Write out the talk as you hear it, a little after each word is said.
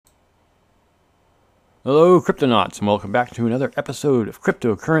Hello, Cryptonauts, and welcome back to another episode of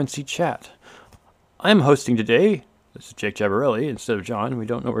Cryptocurrency Chat. I'm hosting today. This is Jake Jabarelli instead of John. We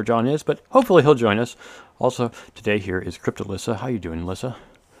don't know where John is, but hopefully he'll join us. Also, today here is Cryptolissa. How you doing, Lissa?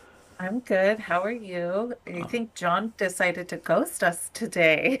 I'm good. How are you? I think John decided to ghost us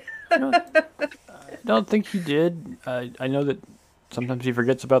today. No, I don't think he did. I know that sometimes he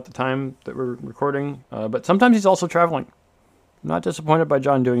forgets about the time that we're recording, but sometimes he's also traveling. I'm not disappointed by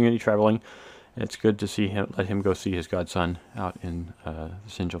John doing any traveling. It's good to see him. Let him go see his godson out in the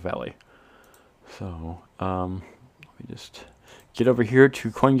Sinjil Valley. So, let me just get over here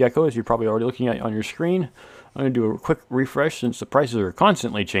to CoinGecko, as you're probably already looking at on your screen. I'm going to do a quick refresh since the prices are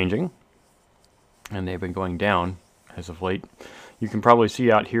constantly changing, and they've been going down as of late. You can probably see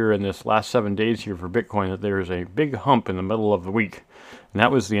out here in this last 7 days here for Bitcoin that there is a big hump in the middle of the week. And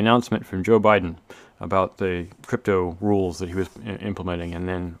that was the announcement from Joe Biden about the crypto rules that he was implementing. And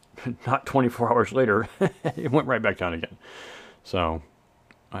then not 24 hours later, it went right back down again. So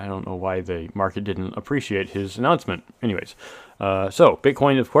I don't know why the market didn't appreciate his announcement. Anyways, so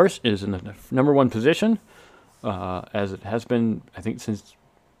Bitcoin, of course, is in the number one position, as it has been, I think, since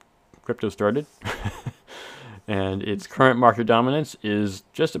crypto started. And its current market dominance is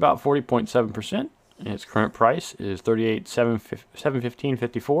just about 40.7%. Its current price is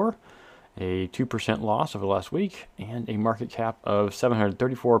 38,715.54, a 2% loss over the last week, and a market cap of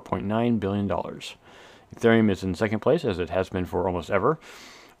 $734.9 billion. Ethereum is in second place, as it has been for almost ever.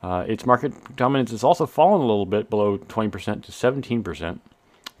 Its market dominance has also fallen a little bit below 20% to 17%.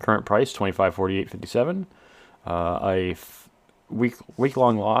 Current price 25.4857. A week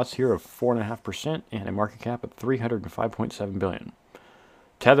long loss here of 4.5% and a market cap of 305.7 billion.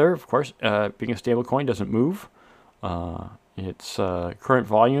 Tether, of course, being a stable coin, doesn't move. Its current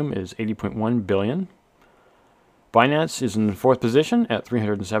volume is 80.1 billion. Binance is in fourth position at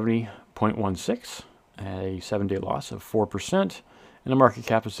 370.16, a 7-day loss of 4%, and a market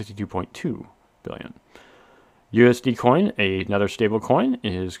cap of 62.2 billion. USD coin, another stable coin,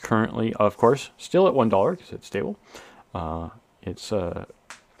 is currently, of course, still at $1 because it's stable. Its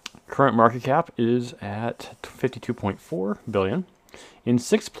current market cap is at 52.4 billion. In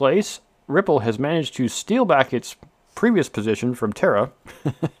sixth place, Ripple has managed to steal back its previous position from Terra,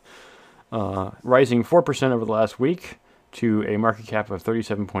 rising 4% over the last week to a market cap of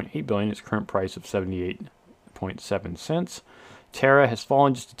 37.8 billion. Its current price of 78.7 cents. Terra has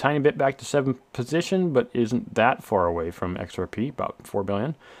fallen just a tiny bit back to seventh position, but isn't that far away from XRP, about 4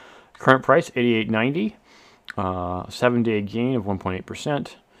 billion. Current price 88.90. 7-day gain of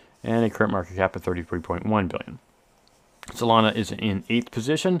 1.8%, and a current market cap of 33.1 billion. Solana is in eighth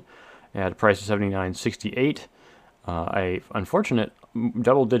position at a price of 79.68. A unfortunate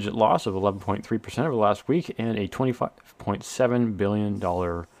double-digit loss of 11.3% over the last week, and a $25.7 billion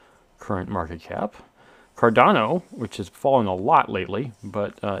current market cap. Cardano, which has fallen a lot lately,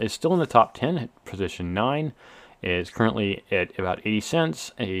 but is still in the top 10 at position 9, is currently at about 80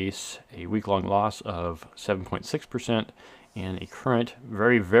 cents, a week-long loss of 7.6%, and a current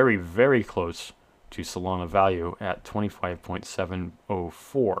very, very, very close to Solana value at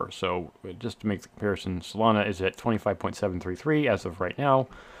 25.704. So just to make the comparison, Solana is at 25.733 as of right now,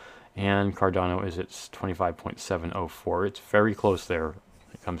 and Cardano is at 25.704. It's very close there when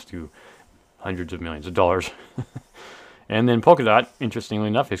it comes to hundreds of millions of dollars. And then Polkadot, interestingly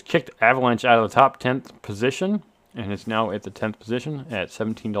enough, has kicked Avalanche out of the top 10th position, and it's now at the 10th position at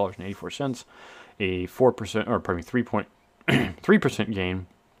 $17.84, a 4%, or pardon me, 3.3% gain,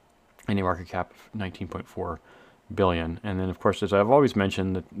 and a market cap of 19.4 billion. And then, of course, as I've always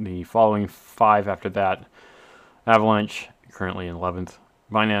mentioned, the following five after that: Avalanche currently in 11th,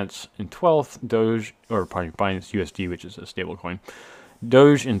 Binance in 12th, Doge, or pardon me, Binance USD, which is a stable coin,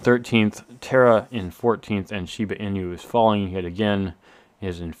 Doge in 13th, Terra in 14th, and Shiba Inu is falling yet again,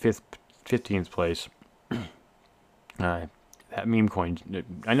 is in 15th place. That meme coin,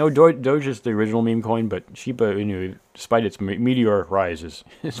 I know Doge is the original meme coin, but Shiba Inu, despite its meteoric rise, is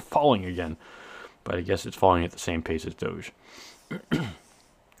falling again. But I guess it's falling at the same pace as Doge.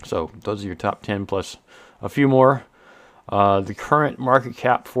 So those are your top 10 plus a few more. The current market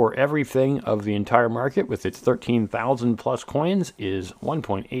cap for everything of the entire market, with its 13,000 plus coins, is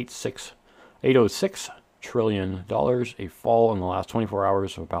 $1.806 trillion, a fall in the last 24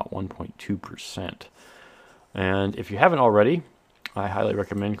 hours of about 1.2%. And if you haven't already, I highly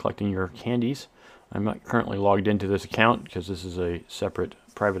recommend collecting your candies. I'm not currently logged into this account because this is a separate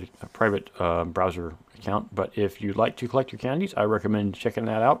private browser account. But if you'd like to collect your candies, I recommend checking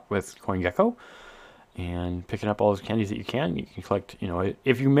that out with CoinGecko and picking up all those candies that you can. You can collect,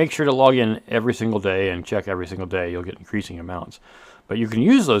 if you make sure to log in every single day and check every single day, you'll get increasing amounts. But you can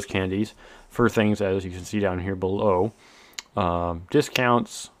use those candies for things as you can see down here below.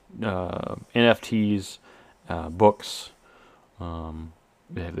 Discounts, NFTs, books.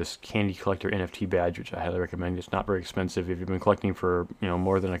 They have this candy collector NFT badge, which I highly recommend. It's not very expensive. If you've been collecting for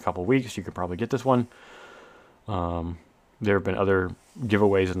more than a couple weeks, you could probably get this one. There have been other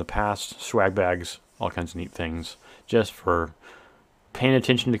giveaways in the past, swag bags, all kinds of neat things, just for paying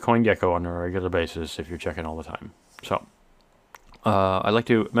attention to CoinGecko on a regular basis if you're checking all the time. So I'd like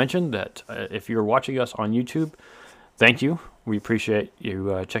to mention that if you're watching us on YouTube, thank you. We appreciate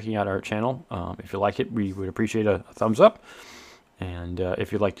you checking out our channel. If you like it, we would appreciate a thumbs up. And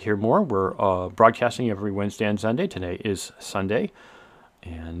if you'd like to hear more, we're broadcasting every Wednesday and Sunday. Today is Sunday.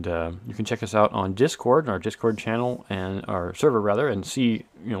 And you can check us out on Discord, our Discord channel, and our server rather, and see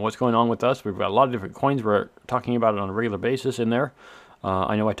what's going on with us. We've got a lot of different coins. We're talking about it on a regular basis in there.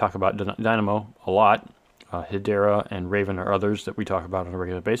 I know I talk about Dynamo a lot. Hedera and Raven are others that we talk about on a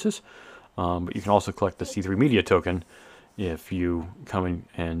regular basis. But you can also collect the C3 Media token if you come in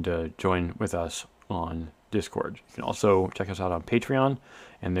and join with us on Discord. You can also check us out on Patreon,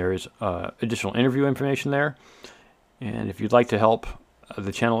 and there is additional interview information there. And if you'd like to help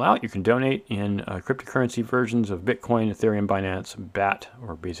the channel out, you can donate in cryptocurrency versions of Bitcoin, Ethereum, Binance, BAT,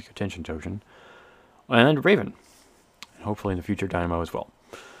 or Basic Attention Token, and Raven, and hopefully in the future Dynamo as well.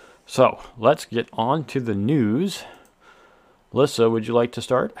 So let's get on to the news. Lissa, would you like to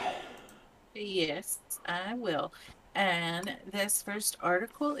start? Yes, I will. And this first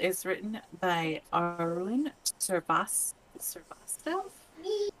article is written by Arun Srivastava.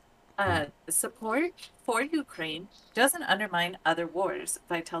 Support for Ukraine doesn't undermine other wars,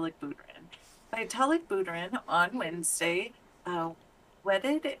 Vitalik Buterin. Vitalik Buterin on Wednesday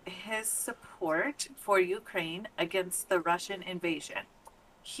wedded his support for Ukraine against the Russian invasion.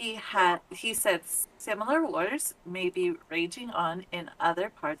 He said similar wars may be raging on in other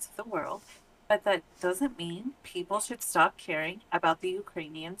parts of the world, but that doesn't mean people should stop caring about the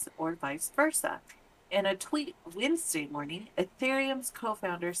Ukrainians or vice versa. In a tweet Wednesday morning, Ethereum's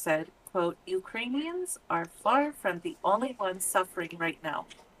co-founder said, quote, Ukrainians are far from the only ones suffering right now.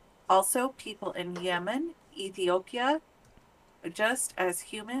 Also, people in Yemen, Ethiopia, just as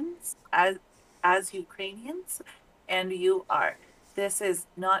humans as Ukrainians, and you are. This is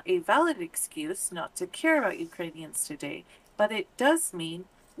not a valid excuse not to care about Ukrainians today, but it does mean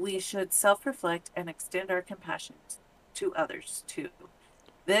we should self-reflect and extend our compassion to others too.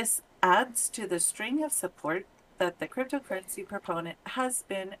 This adds to the string of support that the cryptocurrency proponent has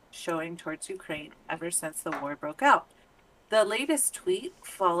been showing towards Ukraine ever since the war broke out. The latest tweet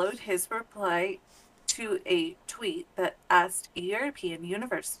followed his reply to a tweet that asked European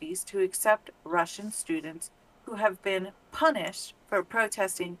universities to accept Russian students who have been punished for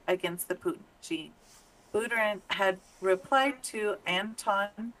protesting against the Putin regime. Buterin had replied to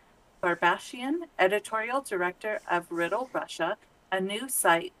Anton Barbashian, editorial director of Riddle Russia, a new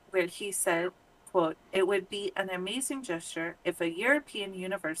site where he said, quote, it would be an amazing gesture if a European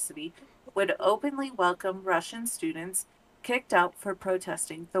university would openly welcome Russian students kicked out for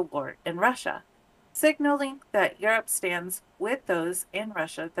protesting the war in Russia, signaling that Europe stands with those in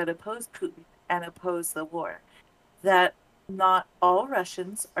Russia that oppose Putin and oppose the war, that not all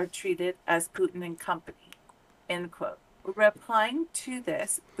Russians are treated as Putin and company, end quote. Replying to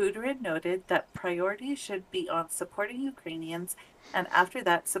this, Buterin noted that priority should be on supporting Ukrainians and after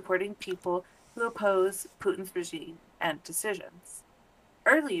that supporting people who oppose Putin's regime and decisions.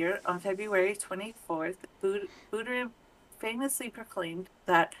 Earlier, on February 24th, Buterin famously proclaimed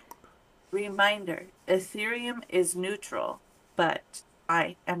that, reminder, Ethereum is neutral, but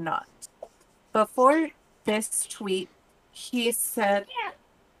I am not. Before this tweet, he said,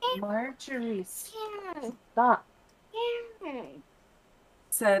 Marjorie, stop.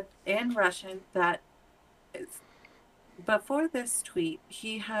 Said in Russian that before this tweet,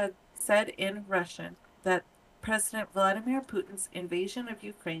 he had said in Russian that President Vladimir Putin's invasion of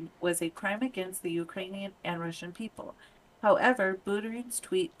Ukraine was a crime against the Ukrainian and Russian people. However, Buterin's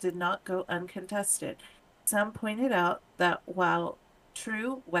tweet did not go uncontested. Some pointed out that while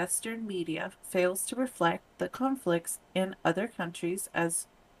true Western media fails to reflect the conflicts in other countries as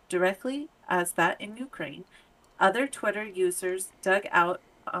directly as that in Ukraine, other Twitter users dug out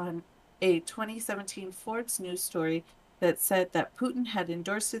on a 2017 Forbes news story that said that Putin had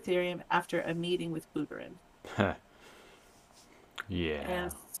endorsed Ethereum after a meeting with Buterin. Yeah.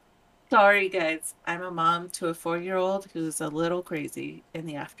 And sorry, guys, I'm a mom to a 4-year-old who's a little crazy in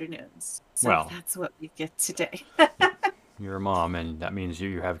the afternoons. So Well. that's what we get today. You're a mom, and that means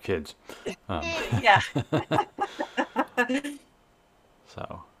you have kids. Yeah.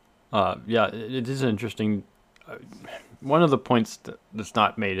 So, yeah, it is interesting. one of the points that's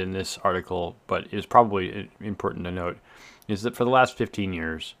not made in this article, but is probably important to note, is that for the last 15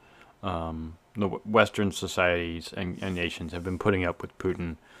 years, the Western societies and nations have been putting up with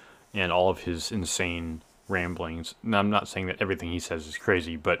Putin and all of his insane ramblings. Now, I'm not saying that everything he says is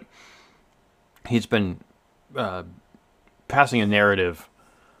crazy, but he's been passing a narrative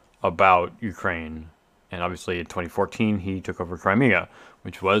about Ukraine. And obviously in 2014, he took over Crimea,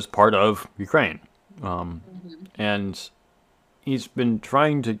 which was part of Ukraine. And he's been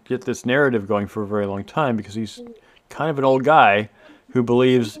trying to get this narrative going for a very long time because he's kind of an old guy who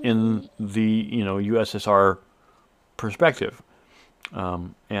believes in the, USSR perspective.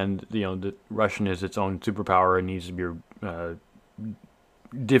 And, the Russian is its own superpower and needs to be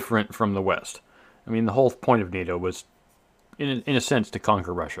different from the West. I mean, the whole point of NATO was, in a sense, to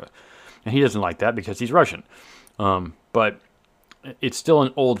conquer Russia. And he doesn't like that because he's Russian. But it's still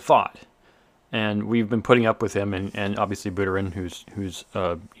an old thought. And we've been putting up with him, and obviously Buterin, who's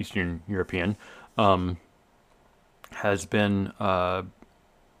Eastern European, has been, would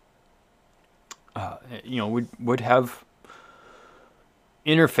have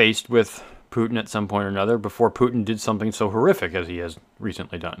interfaced with Putin at some point or another before Putin did something so horrific as he has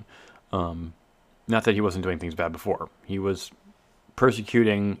recently done. Not that he wasn't doing things bad before. He was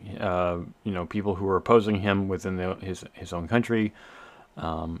persecuting, people who were opposing him within his own country,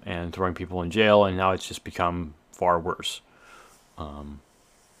 and throwing people in jail, and now it's just become far worse.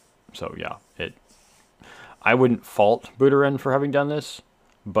 So yeah, I wouldn't fault Buterin for having done this,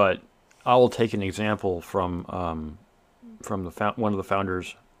 but I will take an example from one of the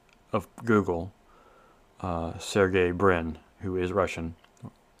founders of Google, Sergey Brin, who is Russian,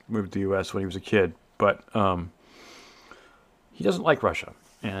 moved to the U.S. when he was a kid, but he doesn't like Russia,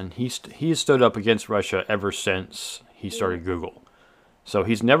 and he has stood up against Russia ever since he started Google. So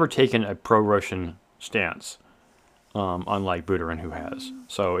he's never taken a pro-Russian stance, unlike Buterin, who has.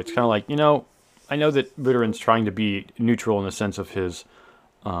 So it's kind of like, I know that Buterin's trying to be neutral in the sense of his,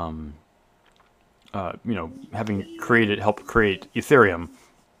 having helped create Ethereum,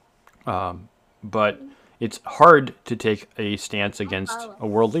 but it's hard to take a stance against a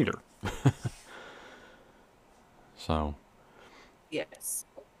world leader. So, yes.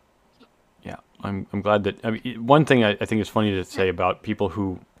 Yeah, I'm glad that. I mean, one thing I think is funny to say about people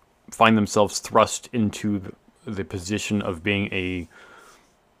who find themselves thrust into the position of being a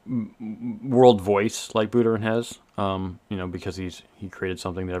world voice like Buterin has, because he created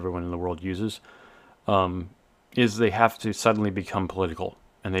something that everyone in the world uses, is they have to suddenly become political,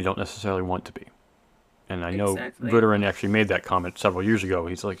 and they don't necessarily want to be. And I know Buterin actually made that comment several years ago.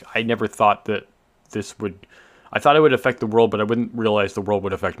 He's like, I never thought that I thought it would affect the world, but I wouldn't realize the world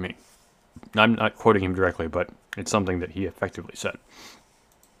would affect me. I'm not quoting him directly, but it's something that he effectively said.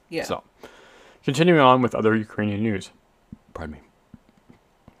 Yeah. So, continuing on with other Ukrainian news. Pardon me.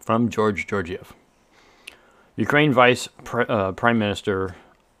 From George Georgiev. Ukraine Prime Minister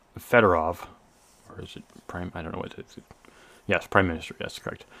Fedorov, or is it Prime? I don't know what it is. Yes, Prime Minister. Yes,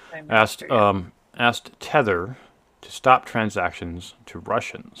 correct. Asked Tether to stop transactions to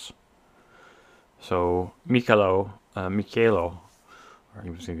Russians. So Mikhailo, or I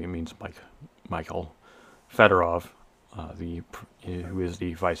think it means Michael Fedorov, who is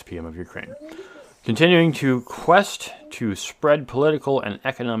the Vice PM of Ukraine, continuing to quest to spread political and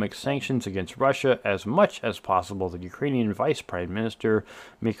economic sanctions against Russia as much as possible. The Ukrainian Vice Prime Minister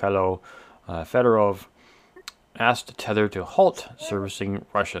Mikhailo Fedorov asked Tether to halt servicing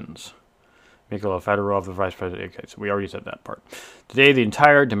Russians. Mikhailo Fedorov, the vice president. Okay, so we already said that part. Today, the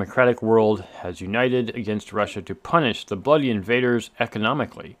entire democratic world has united against Russia to punish the bloody invaders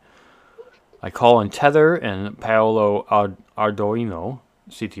economically. I call on Tether and Paolo Ardoino,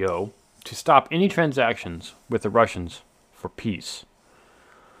 CTO, to stop any transactions with the Russians for peace.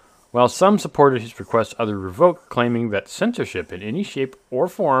 While some supported his request, others revoked, claiming that censorship in any shape or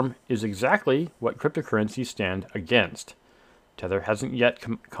form is exactly what cryptocurrencies stand against. Tether hasn't yet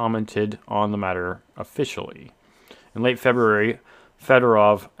commented on the matter officially. In late February,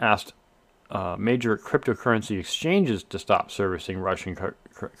 Fedorov asked major cryptocurrency exchanges to stop servicing Russian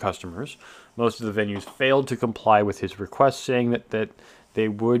customers. Most of the venues failed to comply with his request, saying that they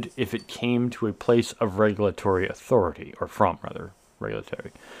would if it came to a place of regulatory authority, or from, rather,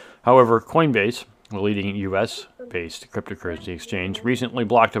 regulatory. However, Coinbase, the leading U.S.-based cryptocurrency exchange, recently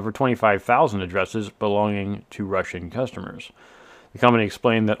blocked over 25,000 addresses belonging to Russian customers. The company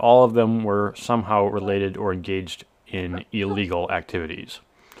explained that all of them were somehow related or engaged in illegal activities.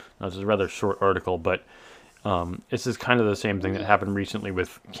 Now, this is a rather short article, but this is kind of the same thing that happened recently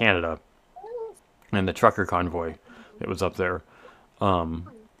with Canada and the trucker convoy that was up there, and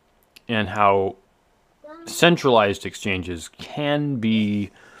how centralized exchanges can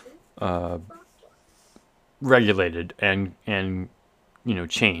be regulated and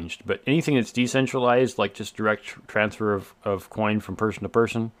changed, but anything that's decentralized, like just direct transfer of coin from person to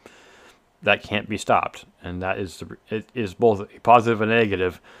person, that can't be stopped, and it is both a positive and a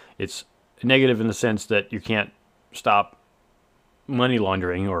negative. It's negative in the sense that you can't stop money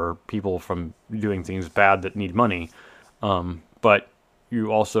laundering or people from doing things bad that need money, but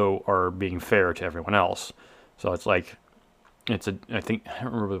you also are being fair to everyone else. So it's like I think I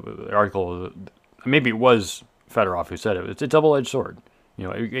don't remember the article. Maybe it was Fedorov who said it. It's a double-edged sword.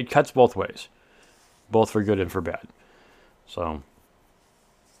 It cuts both ways, both for good and for bad. So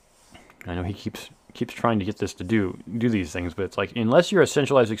I know he keeps trying to get this to do these things, but it's like unless you're a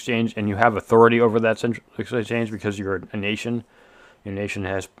centralized exchange and you have authority over that centralized exchange because you're a nation, your nation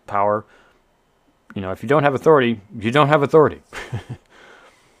has power. If you don't have authority, you don't have authority.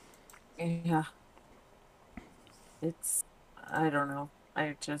 Yeah. I don't know.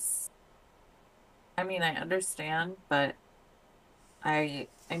 I mean, I understand, but I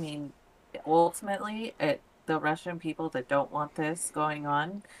mean, ultimately, the Russian people that don't want this going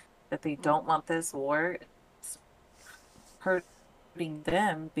on, that they don't want this war, it's hurting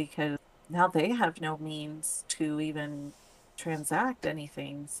them because now they have no means to even transact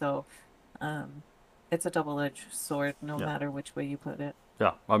anything. So, um, it's a double-edged sword, no Yeah. matter which way you put it.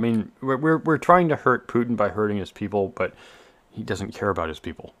 Yeah. I mean, we're trying to hurt Putin by hurting his people, but he doesn't care about his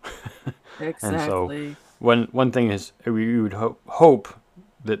people. And so, Exactly. one thing is we would hope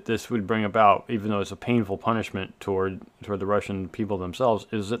that this would bring about, even though it's a painful punishment toward the Russian people themselves,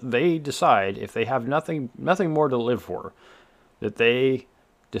 is that they decide if they have nothing more to live for, that they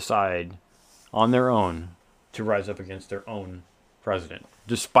decide on their own to rise up against their own president,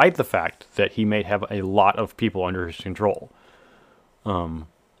 despite the fact that he may have a lot of people under his control.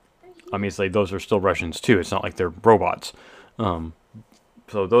 Obviously, those are still Russians too. It's not like they're robots.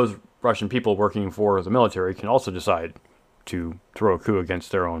 So those Russian people working for the military can also decide to throw a coup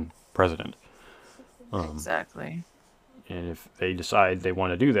against their own president. Exactly. And if they decide they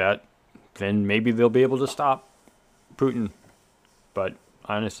want to do that, then maybe they'll be able to stop Putin. But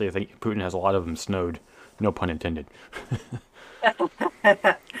honestly, I think Putin has a lot of them snowed. No pun intended.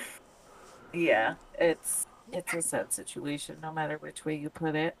 Yeah, it's a sad situation, no matter which way you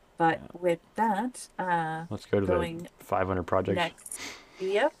put it. But with that, Let's go to the going 500 projects. next,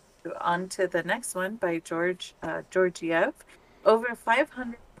 yep, on to the next one by Georgiev. Over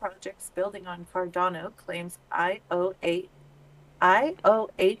 500 projects building on Cardano, claims IOHK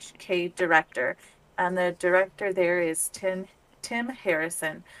director, and the director there is Tim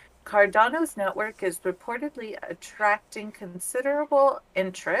Harrison. Cardano's network is reportedly attracting considerable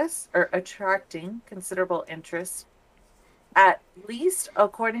interest, at least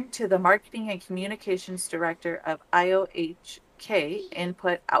according to the marketing and communications director of IOHK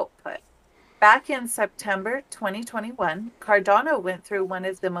Input Output. Back in September 2021, Cardano went through one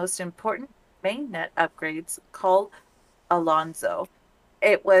of the most important mainnet upgrades called Alonzo.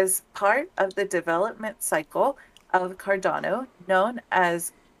 It was part of the development cycle of Cardano known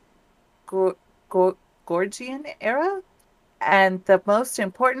as Gorgian era, and the most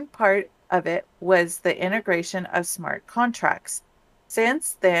important part of it was the integration of smart contracts.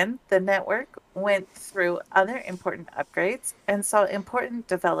 Since then, the network went through other important upgrades and saw important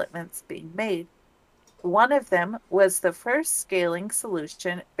developments being made. One of them was the first scaling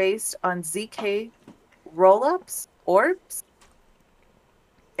solution based on ZK rollups, orbs.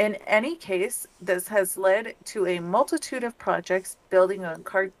 In any case, this has led to a multitude of projects building on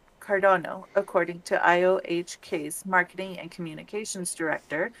Cardano, according to IOHK's marketing and communications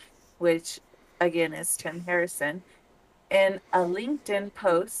director, which again is Tim Harrison. In a LinkedIn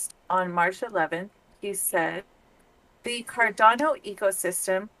post on March 11th, he said, the Cardano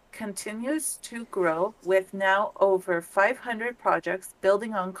ecosystem continues to grow with now over 500 projects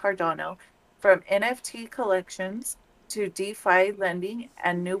building on Cardano, from NFT collections to DeFi lending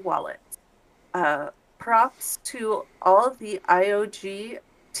and new wallets. Props to all the IOG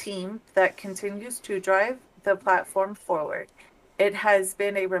team that continues to drive the platform forward. It has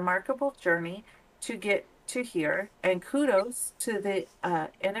been a remarkable journey to get to here, and kudos to the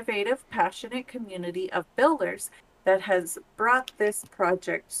innovative, passionate community of builders that has brought this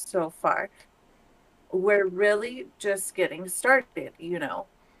project so far. We're really just getting started.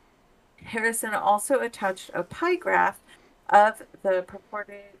 Harrison also attached a pie graph of the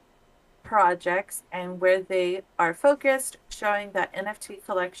purported projects and where they are focused, showing that NFT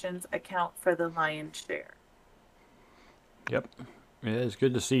collections account for the lion's share. Yep. Yeah, it's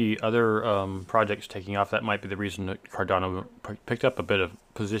good to see other projects taking off. That might be the reason that Cardano picked up a bit of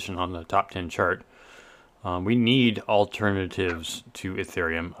position on the top 10 chart. We need alternatives to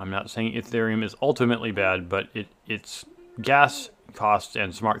Ethereum. I'm not saying Ethereum is ultimately bad, but its gas costs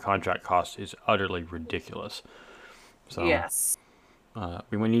and smart contract costs is utterly ridiculous. So Yes.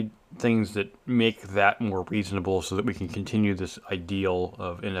 we need things that make that more reasonable so that we can continue this ideal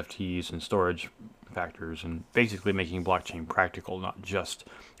of NFTs and storage factors and basically making blockchain practical, not just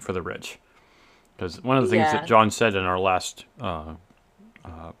for the rich. Because one of the things that Yeah. John said in our last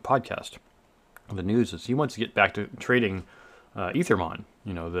podcast, the news, is he wants to get back to trading Ethermon,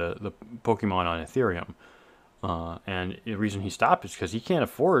 the Pokemon on Ethereum. And the reason he stopped is because he can't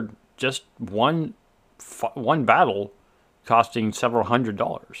afford just one battle costing several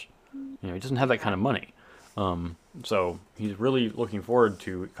 $100s. He doesn't have that kind of money. So he's really looking forward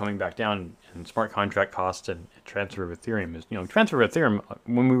to coming back down in smart contract costs and transfer of Ethereum. Transfer of Ethereum,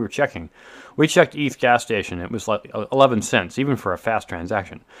 when we checked ETH gas station, it was like 11 cents, even for a fast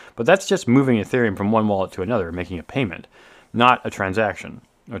transaction. But that's just moving Ethereum from one wallet to another, making a payment, not a transaction.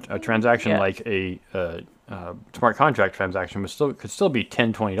 A transaction like a smart contract transaction could still be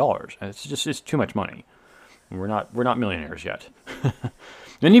 $10, $20, and it's too much money. We're not millionaires yet.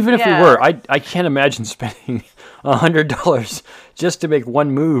 And even if we were, I can't imagine spending $100 just to make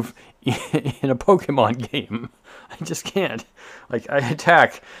one move in a Pokemon game. I just can't. Like, I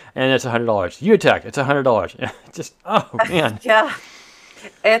attack and it's $100. You attack, it's $100. Just, oh man. Yeah.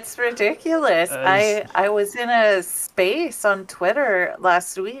 It's ridiculous. I was in a space on Twitter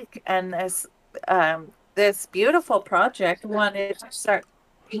last week, and this beautiful project wanted to start.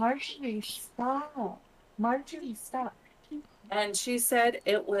 Marjorie, stop. Marjorie, stop. And she said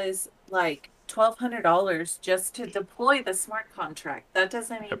it was like $1,200 just to deploy the smart contract. That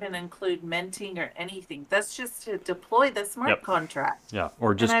doesn't even include minting or anything. That's just to deploy the smart contract. Yeah,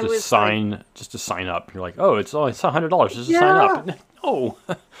 or just to sign up. You're like, oh, it's $100 just to sign up. No,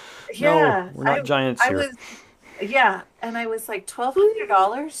 no, we're not giants here. And I was like,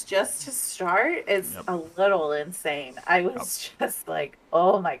 $1,200 just to start is a little insane. I was just like,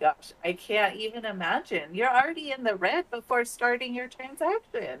 oh my gosh, I can't even imagine. You're already in the red before starting your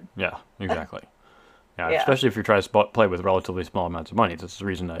transaction. Yeah, exactly. Yeah, especially if you're trying to play with relatively small amounts of money. That's the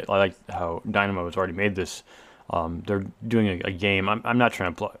reason I like how Dynamo has already made this. They're doing a game. I'm not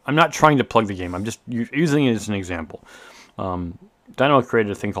trying to plug the game. I'm just using it as an example. Dynamo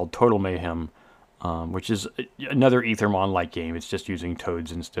created a thing called Total Mayhem, which is another Ethermon-like game. It's just using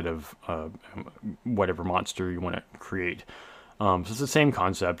toads instead of whatever monster you want to create. So it's the same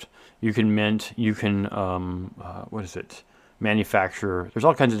concept. You can mint, you can, manufacture. There's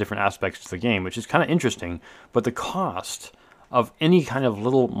all kinds of different aspects to the game, which is kind of interesting. But the cost of any kind of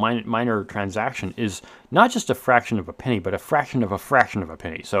little minor transaction is not just a fraction of a penny, but a fraction of a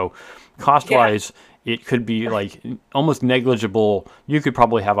penny. So cost-wise, it could be like almost negligible. You could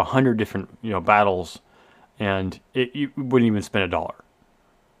probably have 100 different battles, and you wouldn't even spend $1.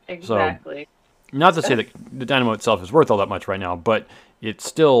 Exactly. So, not to say that the Dynamo itself is worth all that much right now, but it's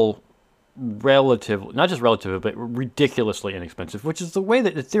still not just relatively, but ridiculously inexpensive, which is the way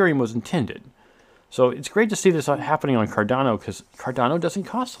that Ethereum was intended. So it's great to see this happening on Cardano, because Cardano doesn't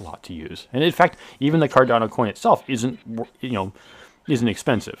cost a lot to use, and in fact, even the Cardano coin itself isn't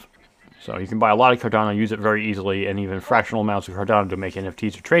expensive. So you can buy a lot of Cardano, use it very easily, and even fractional amounts of Cardano to make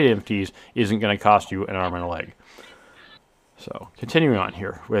NFTs or trade NFTs isn't going to cost you an arm and a leg. So continuing on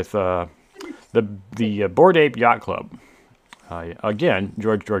here with the Bored Ape Yacht Club. Again,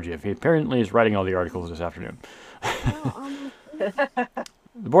 George Georgiev. He apparently is writing all the articles this afternoon.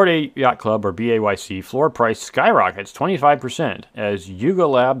 The Bored Ape Yacht Club, or BAYC, floor price skyrockets 25% as Yuga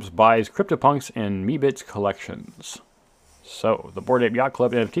Labs buys CryptoPunks and Meebits collections. So, the Bored Ape Yacht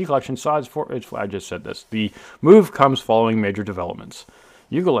Club NFT collection saw I just said this. The move comes following major developments.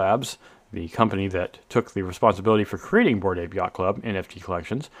 Yuga Labs, the company that took the responsibility for creating Bored Ape Yacht Club NFT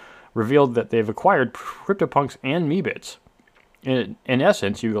collections, revealed that they've acquired CryptoPunks and Meebits. In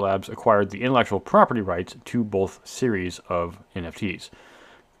essence, Yuga Labs acquired the intellectual property rights to both series of NFTs.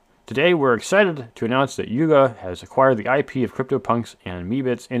 Today, we're excited to announce that Yuga has acquired the IP of CryptoPunks and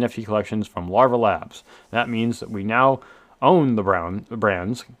Meebits NFT collections from Larva Labs. That means that we now own the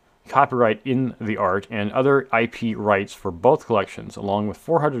brands, copyright in the art, and other IP rights for both collections, along with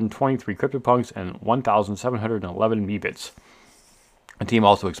 423 CryptoPunks and 1,711 Meebits. The team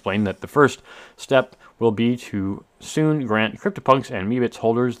also explained that the first step will be to soon grant CryptoPunks and Meebits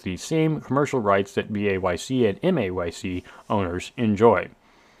holders the same commercial rights that BAYC and MAYC owners enjoy.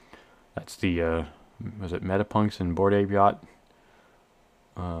 That's the, was it Metapunks and Bored Ape Yacht?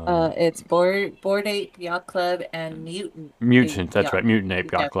 It's Bored Ape Yacht Club and Mutant. That's right, Mutant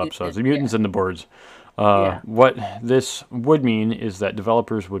Ape Yacht Club. So it's the mutants and the boards. Yeah. What this would mean is that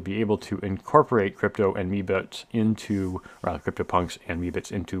developers would be able to incorporate crypto and Meebits into, rather, CryptoPunks and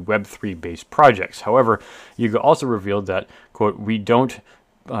Meebits into Web3 based projects. However, Yuga also revealed that, quote, we don't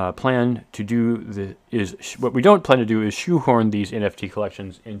plan to do the is what we don't plan to do is shoehorn these NFT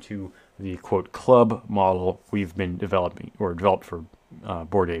collections into the quote club model we've been developing or developed for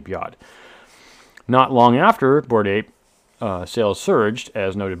Bored Ape Yacht. Not long after Bored Ape sales surged,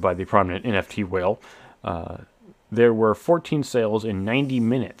 as noted by the prominent NFT whale, there were 14 sales in 90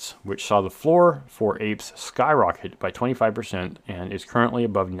 minutes, which saw the floor for apes skyrocket by 25% and is currently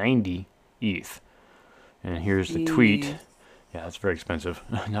above 90 ETH. And here's the tweet. Jeez. Yeah, that's very expensive.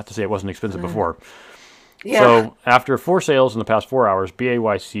 Not to say it wasn't expensive before. Yeah. So after 4 sales in the past 4 hours,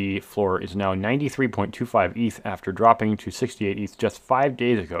 BAYC floor is now 93.25 ETH after dropping to 68 ETH just 5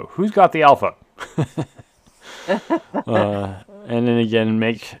 days ago. Who's got the alpha? And then again,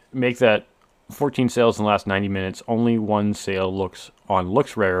 make that 14 sales in the last 90 minutes. Only one sale looks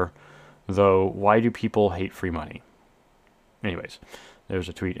rare, though. Why do people hate free money? Anyways, there's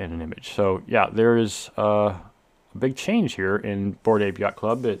a tweet and an image. So yeah, there is a big change here in Bored Ape Yacht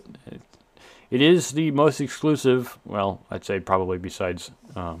Club. It is the most exclusive. Well, I'd say probably besides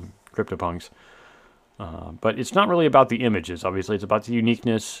CryptoPunks. But it's not really about the images. Obviously, it's about the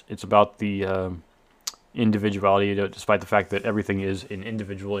uniqueness. It's about the individuality. Despite the fact that everything is an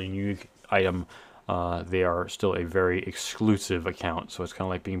individual and unique item, they are still a very exclusive account. So it's kind of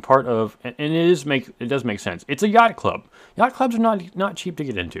like being part of, and it does make sense. It's a yacht club. Yacht clubs are not cheap to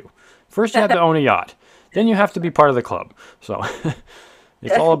get into. First, you have to own a yacht. Then you have to be part of the club. So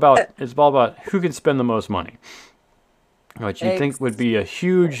it's all about who can spend the most money. What you think would be a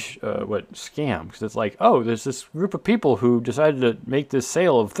huge scam, because it's like, oh, there's this group of people who decided to make this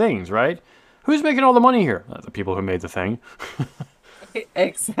sale of things, right? Who's making all the money here? The people who made the thing.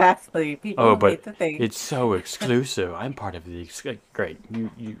 Exactly. People Oh, who hate but the thing. it's so exclusive. I'm part of the great.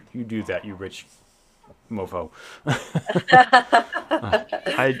 You do that, you rich mofo.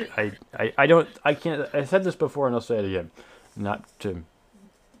 I don't. I can't. I said this before, and I'll say it again. Not to.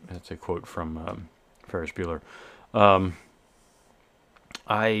 That's a quote from Ferris Bueller.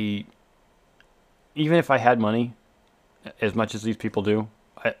 I even if I had money, as much as these people do,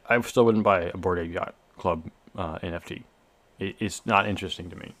 I still wouldn't buy a Bored Ape Yacht Club NFT. It's not interesting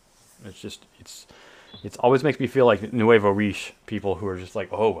to me. It's always makes me feel like Nuevo Riche people who are just like,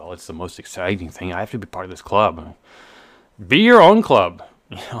 oh well, it's the most exciting thing. I have to be part of this club. Be your own club.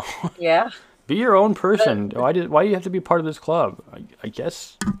 You know, Yeah. be your own person. Why do you have to be part of this club? I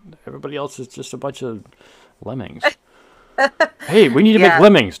guess everybody else is just a bunch of lemmings. Hey, we need to make Yeah.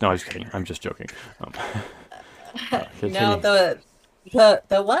 lemmings. No, I'm just kidding. I'm just joking. No, Continue.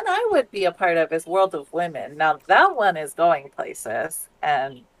 the one I would be a part of is World of Women. Now that one is going places,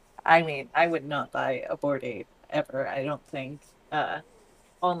 and I mean, I would not buy a Bored Ape ever. I don't think,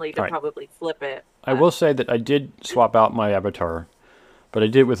 only to All right. probably flip it. I will say that I did swap out my avatar, but I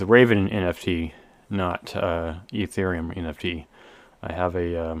did it with Raven NFT, not Ethereum NFT. I have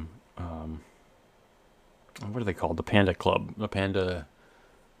a what are they called? The Panda Club. The Panda.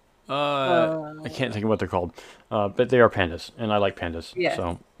 I can't think of what they're called, but they are pandas, and I like pandas. Yes.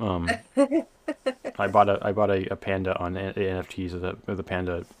 So I bought a panda on the NFTs of the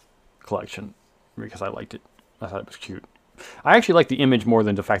panda collection because I liked it. I thought it was cute. I actually like the image more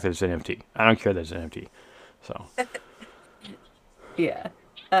than the fact that it's an NFT. I don't care that it's an NFT. So Yeah.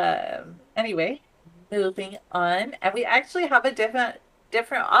 Anyway, moving on, and we actually have a different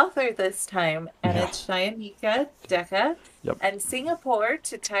author this time, and yeah, it's Shayanika Deka. yep. And Singapore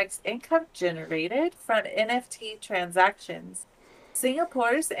to tax income generated from NFT transactions.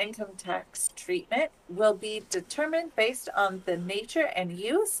 Singapore's income tax treatment will be determined based on the nature and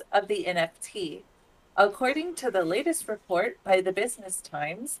use of the NFT. According to the latest report by the Business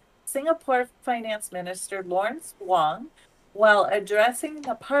Times, Singapore Finance Minister Lawrence Wong, while addressing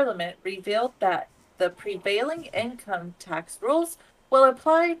the parliament, revealed that the prevailing income tax rules will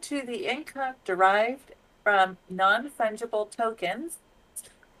apply to the income derived from non-fungible tokens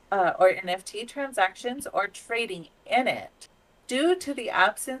or NFT transactions or trading in it. Due to the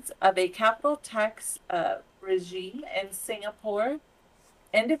absence of a capital tax regime in Singapore,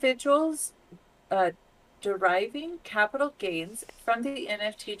 individuals deriving capital gains from the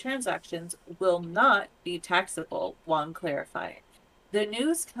NFT transactions will not be taxable, Wong clarified. The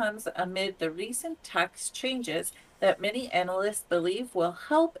news comes amid the recent tax changes that many analysts believe will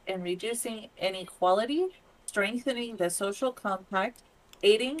help in reducing inequality, strengthening the social compact,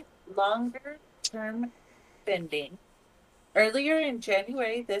 aiding longer term spending. Earlier in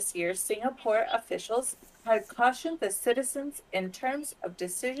January this year, Singapore officials had cautioned the citizens in terms of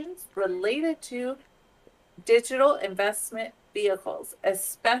decisions related to digital investment vehicles,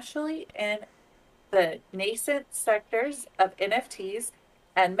 especially in the nascent sectors of NFTs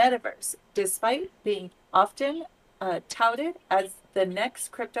and metaverse, despite being often touted as the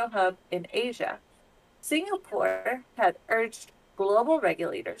next crypto hub in Asia. Singapore had urged global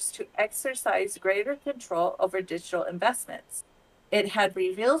regulators to exercise greater control over digital investments. It had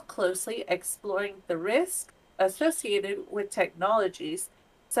revealed closely exploring the risks associated with technologies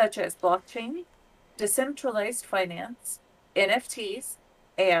such as blockchain, decentralized finance, NFTs,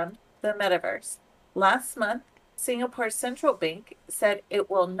 and the metaverse. Last month, Singapore's central bank said it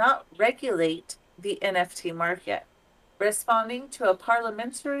will not regulate the NFT market, responding to a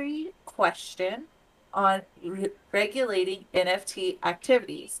parliamentary question on regulating NFT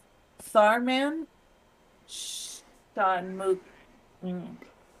activities. Tharman Shanmugam,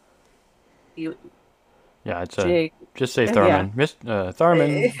 you, Yeah, it's a Jake, just say yeah, Tharman.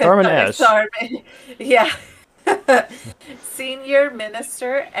 Tharman S. Tharman, yeah. Senior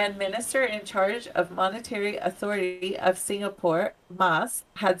Minister and Minister in charge of Monetary Authority of Singapore, MAS,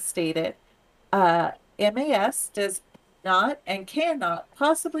 had stated MAS does not and cannot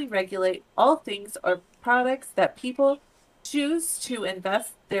possibly regulate all things or products that people choose to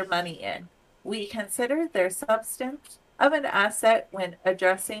invest their money in. We consider their substance of an asset when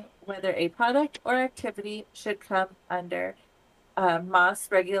addressing whether a product or activity should come under MAS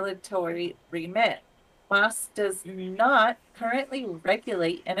regulatory remit. MAS does not currently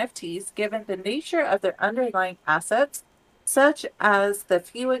regulate NFTs given the nature of their underlying assets, such as the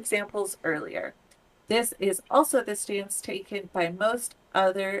few examples earlier. This is also the stance taken by most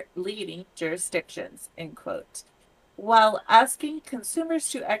other leading jurisdictions, end quote. While asking consumers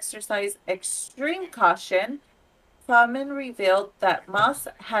to exercise extreme caution, Froman revealed that Moss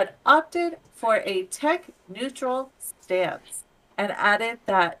had opted for a tech neutral stance and added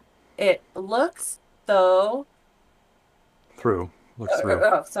that it looks though Through. Looks through.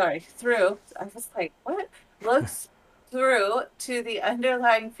 through. I was like, what? Looks through to the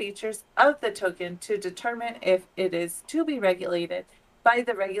underlying features of the token to determine if it is to be regulated by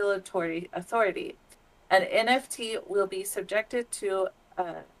the regulatory authority. An NFT will be subjected to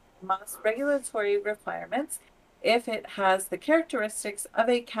MOS regulatory requirements if it has the characteristics of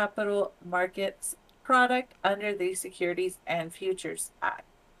a capital markets product under the Securities and Futures Act.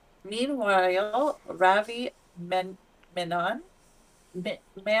 Meanwhile, Ravi Menon,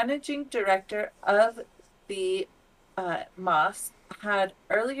 managing director of the MOS, had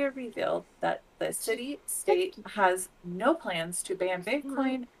earlier revealed that the city state has no plans to ban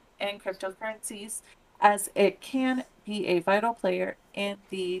Bitcoin and cryptocurrencies, as it can be a vital player in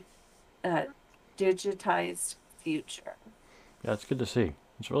the uh, digitized future. Yeah, it's good to see.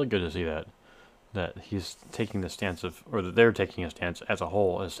 It's really good to see that he's taking the stance of, or that they're taking a stance as a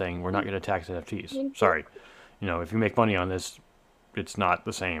whole, as saying we're not going to tax NFTs. Sorry, if you make money on this, it's not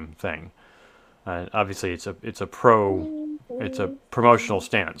the same thing. Obviously, it's a promotional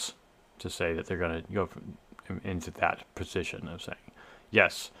stance to say that they're going to go into that position of saying,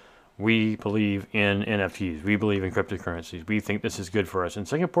 yes, we believe in NFTs, we believe in cryptocurrencies, we think this is good for us. And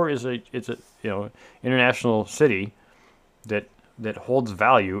Singapore is it's a international city that holds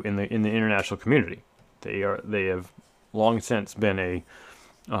value in the international community. They have long since been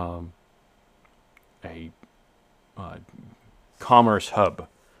a commerce hub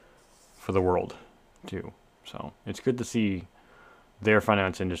for the world too. So it's good to see their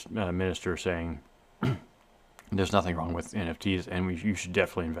finance minister saying there's nothing wrong with NFTs and you should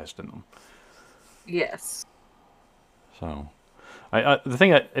definitely invest in them. Yes. So the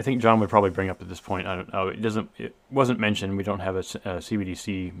thing I think John would probably bring up at this point, I don't know, it wasn't mentioned. We don't have a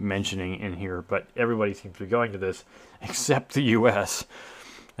CBDC mentioning in here, but everybody seems to be going to this except the U.S.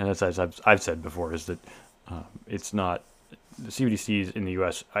 And as I've said before, is that it's not the CBDCs in the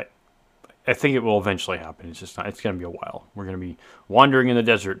U.S. I think it will eventually happen. It's just not. It's going to be a while. We're going to be wandering in the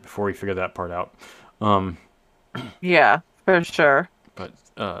desert before we figure that part out. Yeah, for sure. But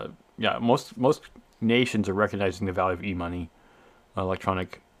yeah, most nations are recognizing the value of e-money,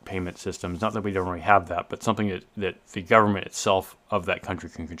 electronic payment systems. Not that we don't already have that, but something that the government itself of that country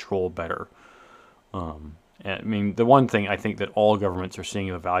can control better. I mean, the one thing I think that all governments are seeing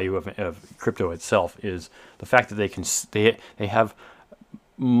the value of crypto itself is the fact that they have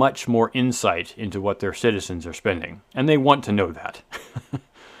much more insight into what their citizens are spending, and they want to know that.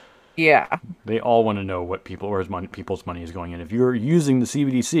 Yeah. They all want to know what people's money is going in. If you're using the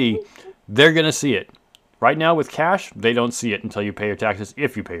CBDC, they're going to see it. Right now with cash, they don't see it until you pay your taxes,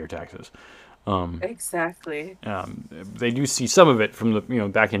 if you pay your taxes. Exactly. They do see some of it from the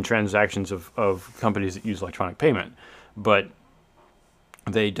back end transactions of companies that use electronic payment, but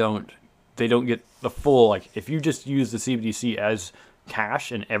they they don't get the full, like, if you just use the CBDC as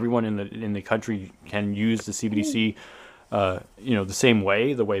cash and everyone in the country can use the CBDC, the same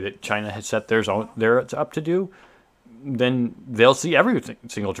way, the way that China has set theirs up to do, then they'll see every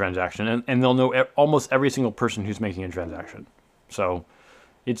single transaction and they'll know almost every single person who's making a transaction. So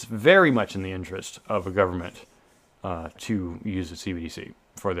it's very much in the interest of a government to use the CBDC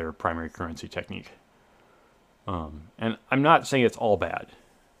for their primary currency technique. And I'm not saying it's all bad.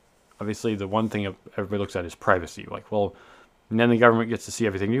 Obviously, the one thing everybody looks at is privacy. Like, well, and then the government gets to see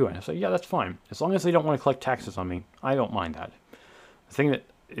everything you do. And I say, yeah, that's fine. As long as they don't want to collect taxes on me, I don't mind that. The thing that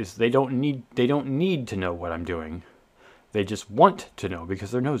is they don't need to know what I'm doing. They just want to know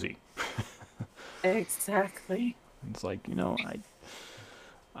because they're nosy. Exactly. It's like,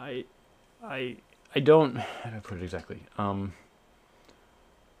 I don't, how do I put it exactly?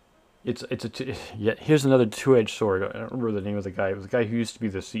 Here's another two-edged sword. I don't remember the name of the guy. It was the guy who used to be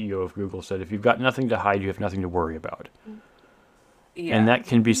the CEO of Google, said, if you've got nothing to hide, you have nothing to worry about. Yeah. And that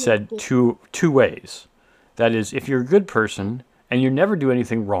can be said two ways. That is, if you're a good person and you never do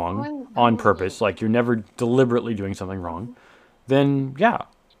anything wrong on purpose, like you're never deliberately doing something wrong, then yeah,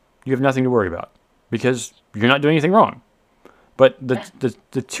 you have nothing to worry about because you're not doing anything wrong. But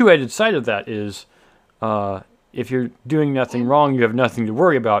the two-edged side of that is, if you're doing nothing wrong, you have nothing to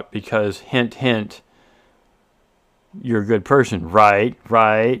worry about because, hint, hint, you're a good person. Right.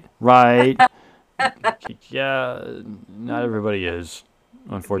 Yeah, not everybody is,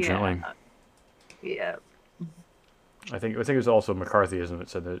 unfortunately. Yeah. I think it was also McCarthyism that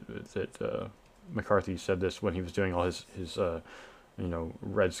said that McCarthy said this when he was doing all his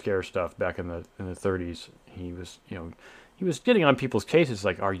Red Scare stuff back in the 30s. He was getting on people's cases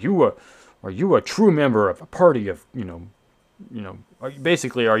like, are you a true member of a party of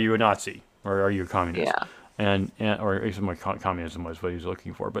basically, are you a Nazi or are you a communist? Yeah. Or at least what communism was what he was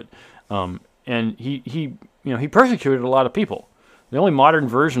looking for. But and he persecuted a lot of people. The only modern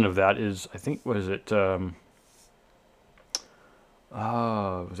version of that is, I think, what is it?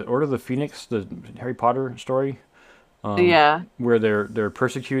 Was it Order of the Phoenix, the Harry Potter story? Yeah. Where they're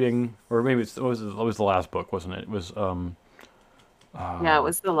persecuting, or maybe it was the last book, wasn't it? It was. Yeah, it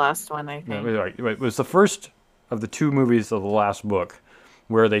was the last one, I think. Yeah, right. It was the first of the two movies of the last book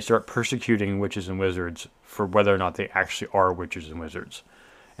where they start persecuting witches and wizards for whether or not they actually are witches and wizards.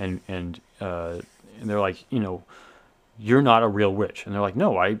 And they're like, you're not a real witch. And they're like,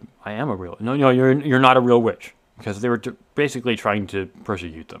 no, I am a real. No, you're not a real witch, because they were basically trying to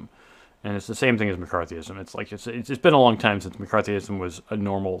persecute them. And it's the same thing as McCarthyism. It's like it's been a long time since McCarthyism was a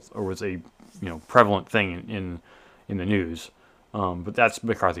normal or was a prevalent thing in the news. But that's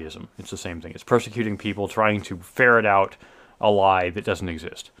McCarthyism. It's the same thing. It's persecuting people, trying to ferret out a lie that doesn't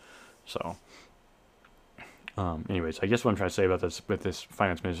exist. So, anyways, I guess what I'm trying to say about this with this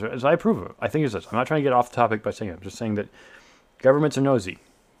finance minister is I approve of it. I think it's this. I'm not trying to get off the topic by saying it. I'm just saying that governments are nosy.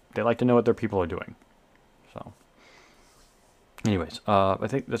 They like to know what their people are doing. So, anyways, I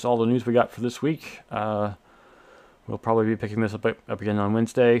think that's all the news we got for this week. We'll probably be picking this up again on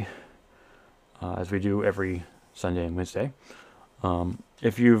Wednesday, as we do every Sunday and Wednesday.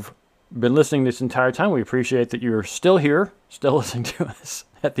 If you've been listening this entire time, we appreciate that you're still here, still listening to us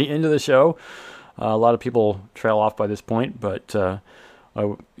at the end of the show. A lot of people trail off by this point, but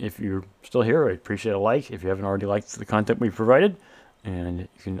if you're still here, I appreciate a like if you haven't already liked the content we've provided. And you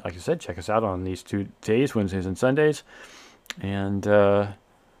can, like I said, check us out on these 2 days, Wednesdays and Sundays. And,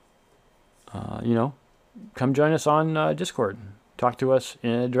 come join us on Discord. Talk to us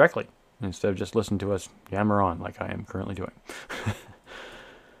directly instead of just listen to us yammer on like I am currently doing.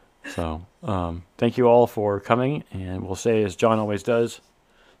 So, thank you all for coming, and we'll say, as John always does,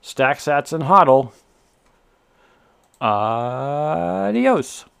 stack sats and hodl.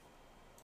 Adios.